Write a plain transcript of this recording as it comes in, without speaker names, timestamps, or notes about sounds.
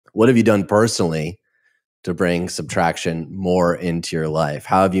What have you done personally to bring subtraction more into your life?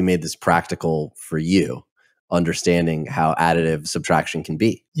 How have you made this practical for you, understanding how additive subtraction can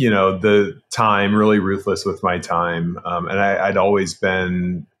be? The time, really ruthless with my time. And I'd always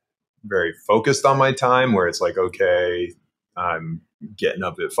been very focused on my time, where it's like, okay, I'm getting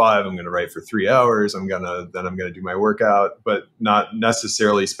up at 5, I'm going to write for 3 hours. Then I'm going to do my workout, but not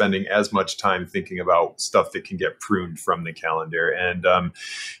necessarily spending as much time thinking about stuff that can get pruned from the calendar. And,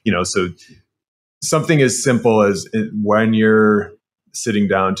 so something as simple as when you're sitting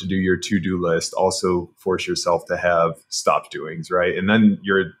down to do your to-do list, also force yourself to have stop doings, right? And then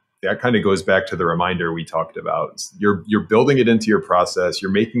that kind of goes back to the reminder we talked about. You're building it into your process.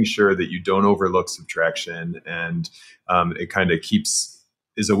 You're making sure that you don't overlook subtraction, and it kind of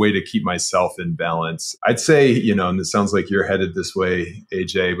is a way to keep myself in balance. I'd say, and it sounds like you're headed this way,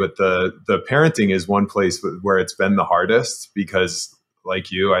 AJ, but the parenting is one place where it's been the hardest, because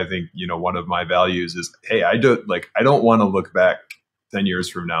like you, I think, one of my values is, hey, I don't want to look back 10 years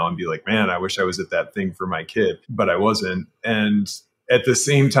from now and be like, man, I wish I was at that thing for my kid, but I wasn't. And at the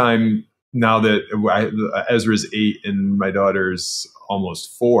same time, now that Ezra's 8 and my daughter's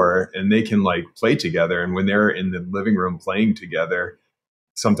almost 4, and they can like play together, and when they're in the living room playing together,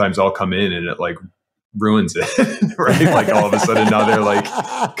 sometimes I'll come in and it like ruins it, right? Like all of a sudden now they're like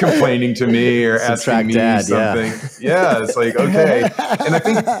complaining to me or asking me something. Yeah, it's like, okay. And I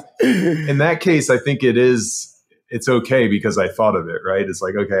think in that case, I think it's okay because I thought of it, right? It's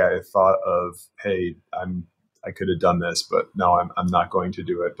like, okay, I thought of, hey, I could have done this, but no, I'm not going to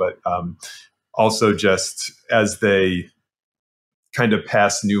do it. But also just as they kind of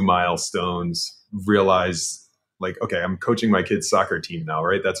pass new milestones, realize like, okay, I'm coaching my kid's soccer team now,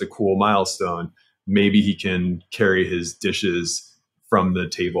 right? That's a cool milestone. Maybe he can carry his dishes from the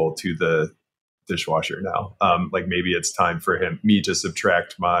table to the dishwasher now. Like maybe it's time for me to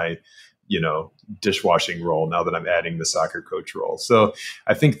subtract my, dishwashing role now that I'm adding the soccer coach role. So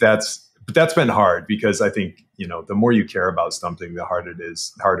I think that's been hard, because I think, the more you care about something, the harder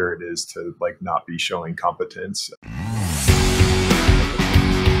it is to like not be showing competence.